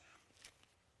 talents.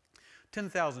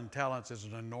 10,000 talents is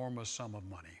an enormous sum of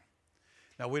money.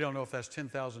 Now, we don't know if that's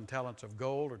 10,000 talents of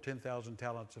gold or 10,000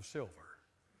 talents of silver.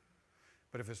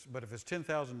 But if it's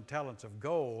 10,000 talents of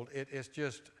gold, it's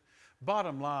just,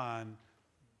 bottom line,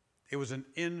 it was an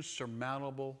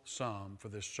insurmountable sum for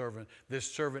this servant. This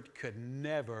servant could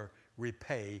never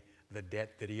repay the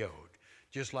debt that he owed.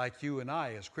 Just like you and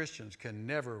I as Christians can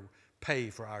never pay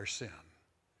for our sin.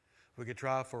 We could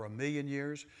try for 1,000,000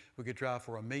 years. We could try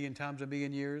for 1,000,000 times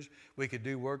 1,000,000 years. We could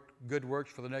do good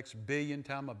works for the next 1,000,000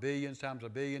 times 1,000,000,000 times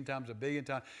 1,000,000,000 times 1,000,000,000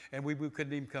 times, and we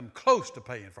couldn't even come close to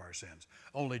paying for our sins.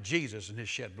 Only Jesus and his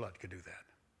shed blood could do that.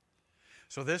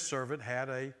 So this servant had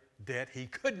a debt he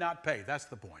could not pay. That's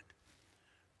the point.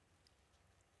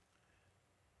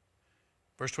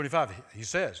 Verse 25, he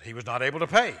says, he was not able to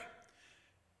pay.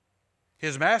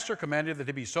 His master commanded that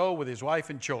he be sold with his wife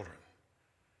and children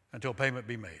until payment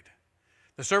be made.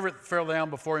 The servant fell down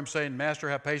before him, saying, Master,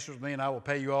 have patience with me, and I will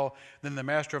pay you all. Then the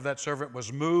master of that servant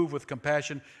was moved with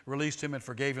compassion, released him, and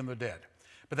forgave him the debt.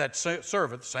 But that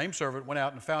servant, the same servant, went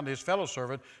out and found his fellow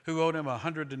servant who owed him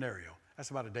 100 denarii. That's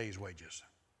about a day's wages.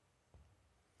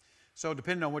 So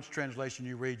depending on which translation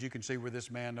you read, you can see where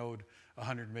this man owed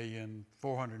 100 million,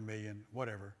 400 million,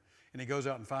 whatever. And he goes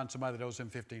out and finds somebody that owes him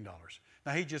 $15.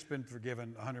 Now, he'd just been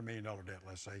forgiven a $100 million debt,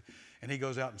 let's say, and he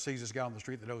goes out and sees this guy on the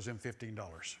street that owes him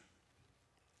 $15.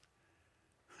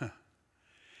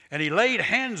 And he laid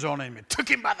hands on him and took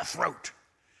him by the throat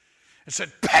and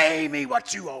said, pay me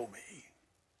what you owe me.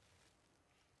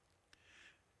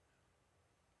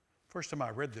 First time I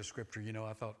read this scripture,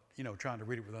 I thought, trying to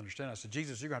read it with understanding, I said,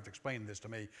 Jesus, you're going to have to explain this to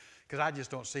me, because I just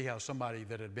don't see how somebody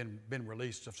that had been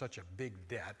released of such a big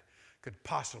debt could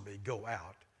possibly go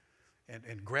out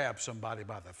and grab somebody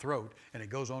by the throat. And it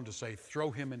goes on to say,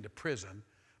 throw him into prison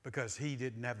because he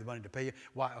didn't have the money to pay you.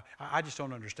 Why? I just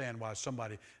don't understand why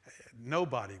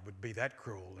nobody would be that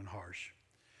cruel and harsh.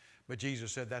 But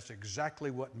Jesus said, that's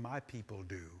exactly what my people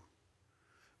do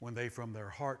when they from their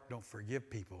heart don't forgive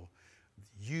people.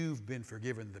 You've been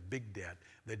forgiven the big debt,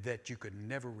 the debt you could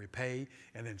never repay,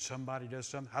 and then somebody does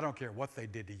something. I don't care what they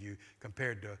did to you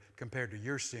compared to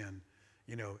your sin.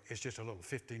 It's just a little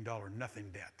 $15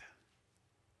 nothing debt.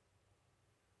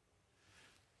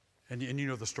 And you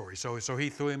know the story. So he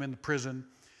threw him into prison.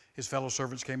 His fellow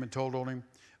servants came and told on him.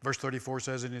 Verse 34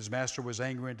 says, and his master was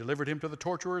angry and delivered him to the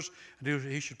torturers, and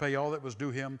he should pay all that was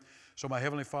due him. So my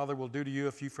heavenly Father will do to you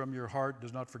if you from your heart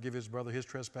does not forgive his brother his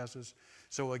trespasses.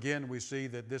 So again, we see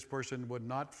that this person would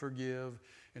not forgive,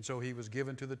 and so he was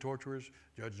given to the torturers.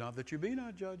 Judge not that you be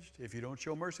not judged. If you don't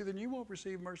show mercy, then you won't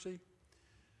receive mercy.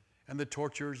 And the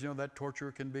torturers, that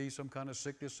torture can be some kind of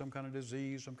sickness, some kind of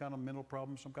disease, some kind of mental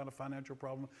problem, some kind of financial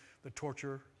problem. The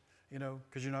torture,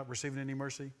 because you're not receiving any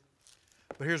mercy.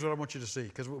 But here's what I want you to see,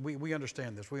 because we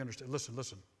understand this. We understand.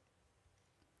 Listen.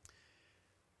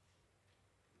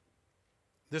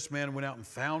 This man went out and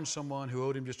found someone who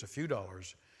owed him just a few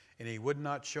dollars, and he would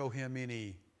not show him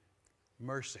any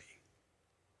mercy.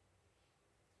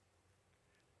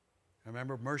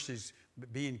 Remember, mercy's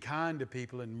being kind to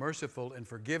people, and merciful and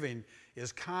forgiving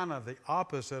is kind of the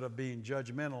opposite of being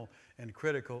judgmental and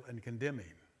critical and condemning.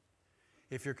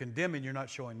 If you're condemning, you're not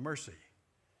showing mercy.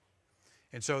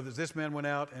 And so this man went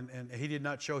out, and he did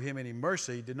not show him any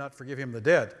mercy, did not forgive him the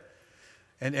debt.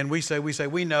 And we say,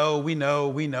 we know, we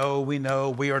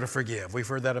are to forgive. We've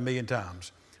heard that 1,000,000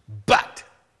 times. But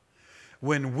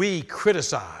when we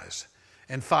criticize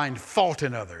and find fault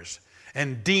in others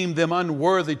and deem them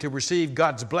unworthy to receive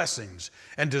God's blessings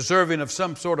and deserving of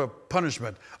some sort of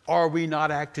punishment, are we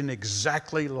not acting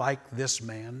exactly like this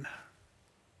man?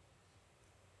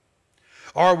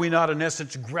 Are we not, in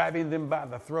essence, grabbing them by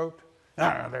the throat?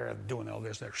 They're doing all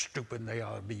this. They're stupid, and they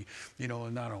ought to be,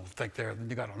 and I don't think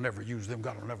God will never use them.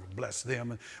 God will never bless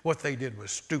them. And what they did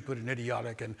was stupid and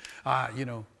idiotic. And,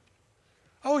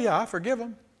 oh, yeah, I forgive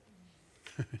them.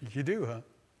 You do, huh?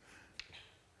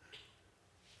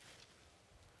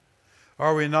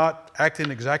 Are we not acting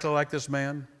exactly like this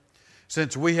man?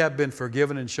 Since we have been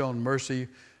forgiven and shown mercy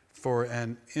for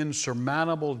an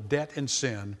insurmountable debt and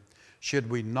sin, should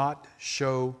we not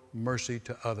show mercy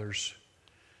to others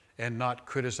and not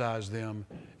criticize them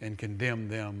and condemn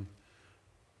them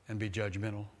and be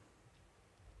judgmental?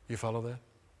 You follow that?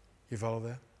 You follow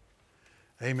that?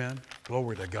 Amen.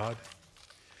 Glory to God.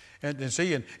 And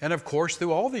see, and of course,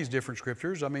 through all these different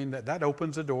scriptures, that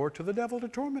opens the door to the devil to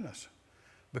torment us,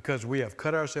 because we have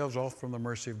cut ourselves off from the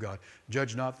mercy of God.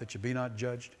 Judge not that you be not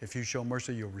judged. If you show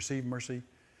mercy, you'll receive mercy.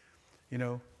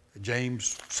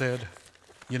 James said,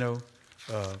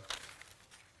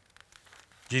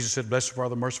 Jesus said, blessed are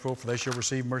the merciful, for they shall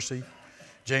receive mercy.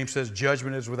 James says,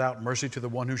 judgment is without mercy to the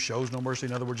one who shows no mercy.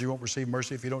 In other words, you won't receive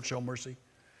mercy if you don't show mercy.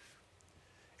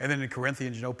 And then in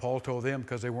Corinthians, you know, Paul told them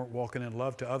because they weren't walking in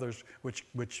love to others, which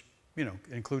you know,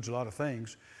 includes a lot of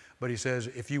things. But he says,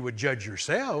 if you would judge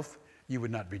yourself, you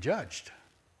would not be judged.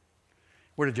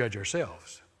 We're to judge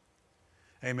ourselves.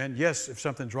 Amen. Yes, if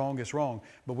something's wrong, it's wrong.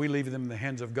 But we leave them in the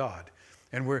hands of God.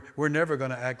 And we're never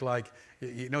going to act like,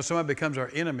 you know, somebody becomes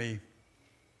our enemy.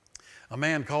 A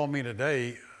man called me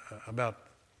today about,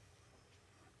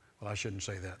 well, I shouldn't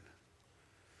say that.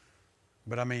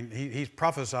 But I mean, he's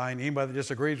prophesying anybody that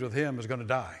disagrees with him is going to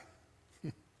die.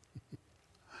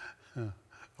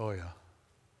 Oh, yeah.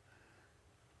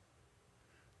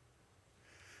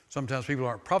 Sometimes people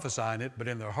aren't prophesying it, but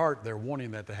in their heart, they're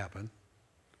wanting that to happen.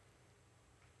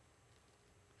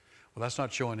 Well, that's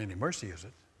not showing any mercy, is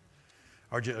it?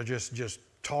 Or just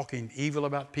talking evil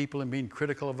about people and being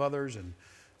critical of others and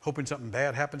hoping something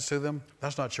bad happens to them.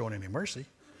 That's not showing any mercy.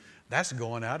 That's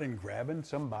going out and grabbing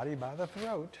somebody by the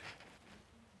throat.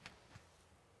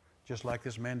 Just like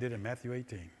this man did in Matthew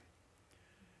 18.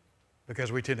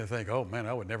 Because we tend to think, oh man,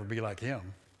 I would never be like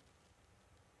him.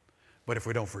 But if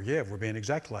we don't forgive, we're being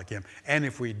exactly like him. And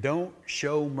if we don't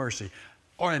show mercy,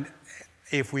 or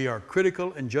if we are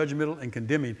critical and judgmental and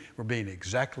condemning, we're being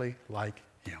exactly like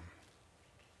him.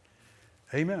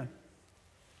 Amen.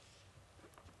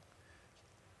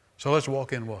 So let's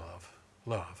walk in love.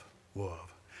 Love.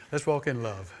 Love. Let's walk in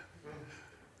love.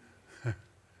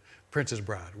 Princess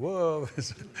Bride. Whoa.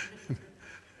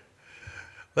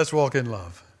 Let's walk in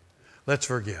love. Let's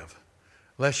forgive.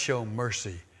 Let's show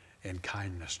mercy and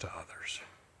kindness to others.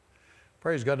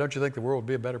 Praise God. Don't you think the world would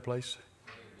be a better place?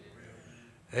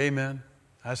 Amen.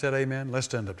 I said amen. Let's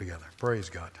stand up together. Praise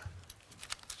God.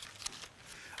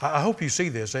 I hope you see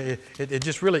this. It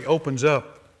just really opens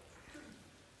up,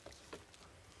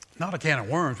 not a can of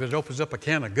worms, but it opens up a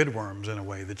can of good worms in a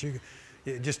way that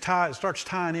it starts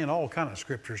tying in all kind of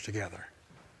scriptures together.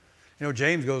 You know,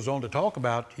 James goes on to talk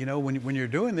about, you know, when you're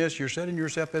doing this, you're setting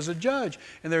yourself as a judge.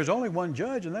 And there's only one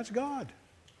judge, and that's God.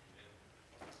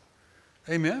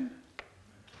 Amen.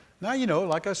 Now, you know,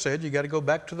 like I said, you got to go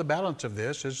back to the balance of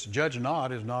this. It's judge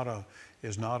not is not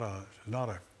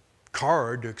a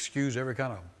card to excuse every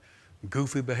kind of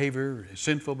goofy behavior,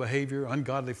 sinful behavior,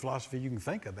 ungodly philosophy you can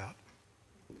think about.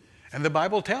 And the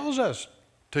Bible tells us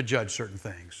to judge certain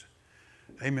things.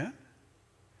 Amen.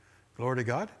 Glory to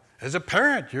God. As a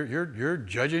parent, you're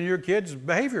judging your kids'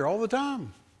 behavior all the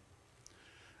time.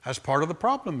 That's part of the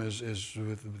problem is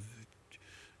with,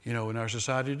 you know, in our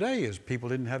society today is people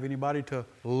didn't have anybody to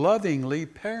lovingly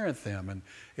parent them and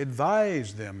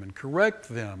advise them and correct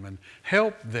them and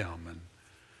help them. And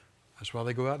that's why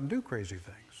they go out and do crazy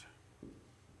things.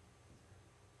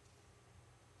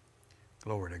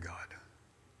 Glory to God.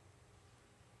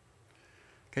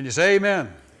 Can you say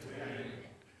amen? Amen.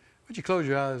 Would you close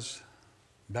your eyes,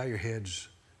 bow your heads,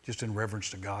 just in reverence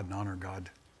to God and honor God?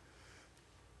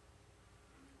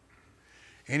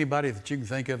 Anybody that you can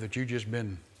think of that you've just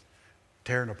been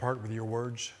tearing apart with your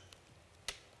words?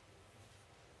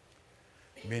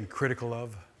 Being critical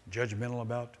of, judgmental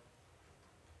about?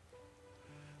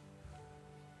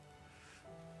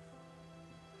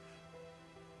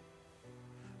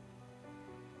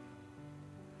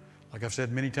 Like I've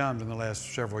said many times in the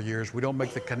last several years, we don't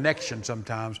make the connection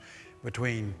sometimes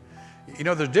between, you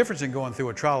know, there's a difference in going through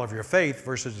a trial of your faith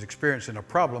versus experiencing a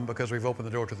problem because we've opened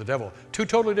the door to the devil. Two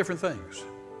totally different things.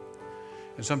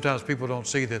 And sometimes people don't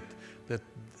see that,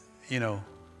 you know,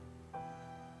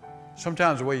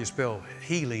 sometimes the way you spell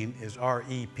healing is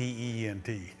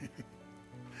R-E-P-E-N-T.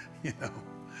 You know,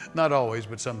 not always,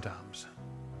 but sometimes.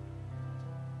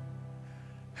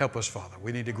 Help us, Father.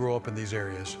 We need to grow up in these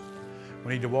areas.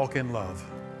 We need to walk in love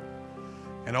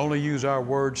and only use our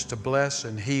words to bless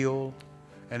and heal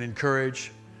and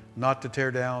encourage, not to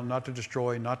tear down, not to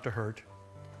destroy, not to hurt.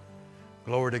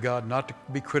 Glory to God, not to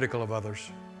be critical of others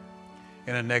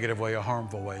in a negative way, a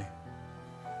harmful way.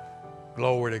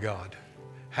 Glory to God.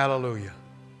 Hallelujah.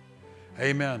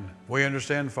 Amen. We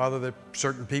understand, Father, that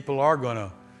certain people are going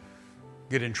to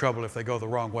get in trouble if they go the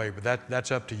wrong way, but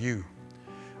that's up to you.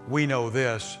 We know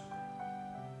this.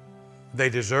 They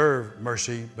deserve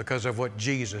mercy because of what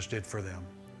Jesus did for them.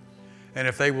 And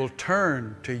if they will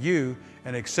turn to you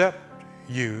and accept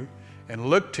you and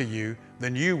look to you,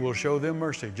 then you will show them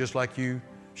mercy, just like you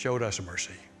showed us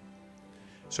mercy.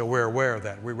 So we're aware of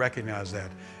that. We recognize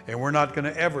that. And we're not going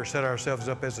to ever set ourselves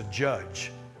up as a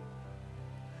judge.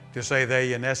 to say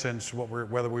they, in essence,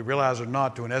 whether we realize it or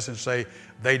not, to in essence say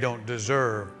they don't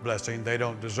deserve blessing, they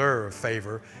don't deserve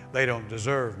favor, they don't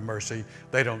deserve mercy,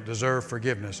 they don't deserve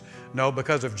forgiveness. No,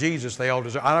 because of Jesus, they all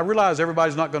deserve. And I realize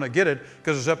everybody's not going to get it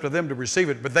because it's up to them to receive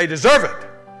it, but they deserve it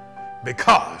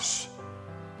because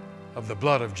of the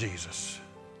blood of Jesus,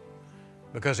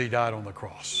 because He died on the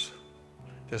cross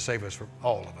to save us, from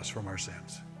all of us, from our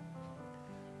sins.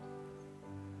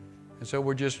 And so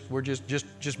we're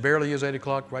just barely is 8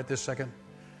 o'clock right this second.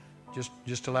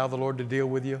 Just allow the Lord to deal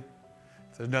with you.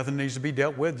 If there's nothing that needs to be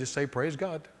dealt with, just say, praise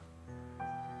God.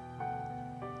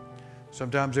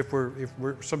 Sometimes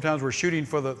sometimes we're shooting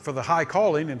for the high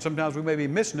calling, and sometimes we may be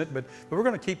missing it, but we're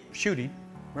going to keep shooting.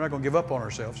 We're not going to give up on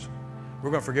ourselves. We're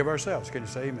going to forgive ourselves. Can you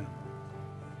say amen?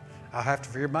 I have to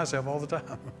forgive myself all the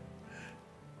time.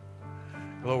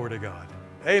 Glory to God.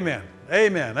 Amen.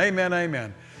 Amen. Amen.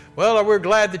 Amen. Well, we're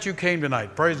glad that you came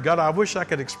tonight. Praise God. I wish I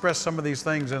could express some of these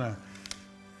things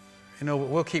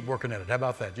we'll keep working at it. How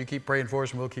about that? You keep praying for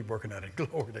us and we'll keep working at it.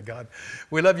 Glory to God.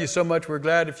 We love you so much. We're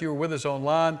glad if you were with us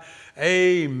online.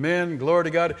 Amen. Glory to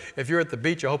God. If you're at the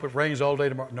beach, I hope it rains all day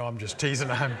tomorrow. No, I'm just teasing.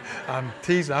 I'm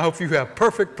teasing. I hope you have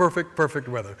perfect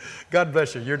weather. God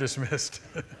bless you. You're dismissed.